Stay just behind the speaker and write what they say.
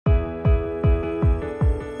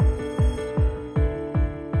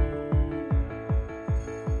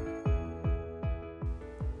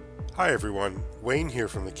Hi everyone, Wayne here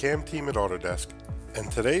from the CAM team at Autodesk,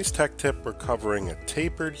 and today's tech tip we're covering a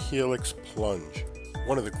tapered Helix plunge.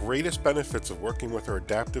 One of the greatest benefits of working with our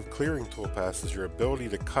adaptive clearing toolpaths is your ability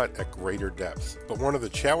to cut at greater depths. But one of the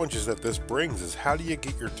challenges that this brings is how do you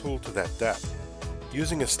get your tool to that depth?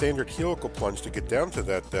 Using a standard helical plunge to get down to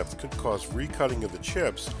that depth could cause recutting of the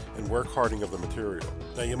chips and work hardening of the material.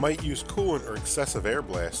 Now you might use coolant or excessive air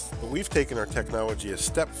blasts, but we've taken our technology a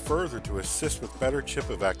step further to assist with better chip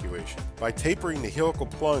evacuation. By tapering the helical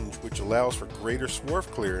plunge, which allows for greater swarf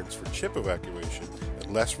clearance for chip evacuation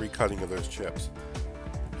and less recutting of those chips.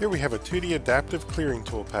 Here we have a 2D adaptive clearing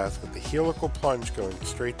toolpath with the helical plunge going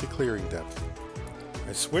straight to clearing depth.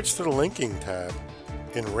 I switch to the linking tab.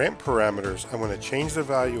 In ramp parameters, I'm going to change the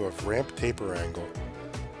value of ramp taper angle.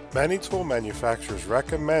 Many tool manufacturers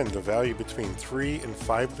recommend a value between 3 and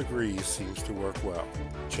 5 degrees seems to work well.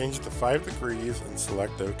 Change it to 5 degrees and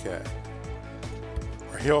select OK.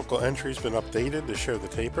 Our helical entry has been updated to show the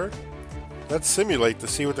taper. Let's simulate to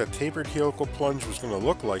see what that tapered helical plunge was going to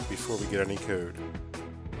look like before we get any code.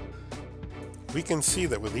 We can see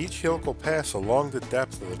that with each helical pass along the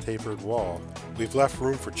depth of the tapered wall, we've left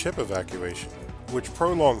room for chip evacuation, which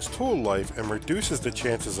prolongs tool life and reduces the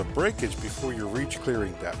chances of breakage before you reach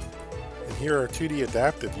clearing depth. And here are 2D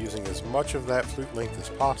Adaptive using as much of that flute length as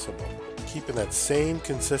possible, keeping that same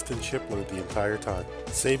consistent chip load the entire time,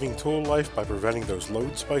 saving tool life by preventing those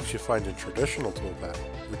load spikes you find in traditional toolpath,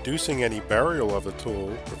 reducing any burial of the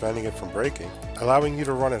tool, preventing it from breaking, allowing you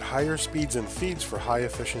to run at higher speeds and feeds for high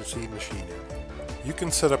efficiency machining. You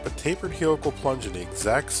can set up a tapered helical plunge in the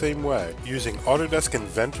exact same way using Autodesk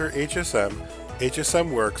Inventor HSM,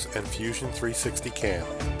 HSM Works, and Fusion 360 CAM.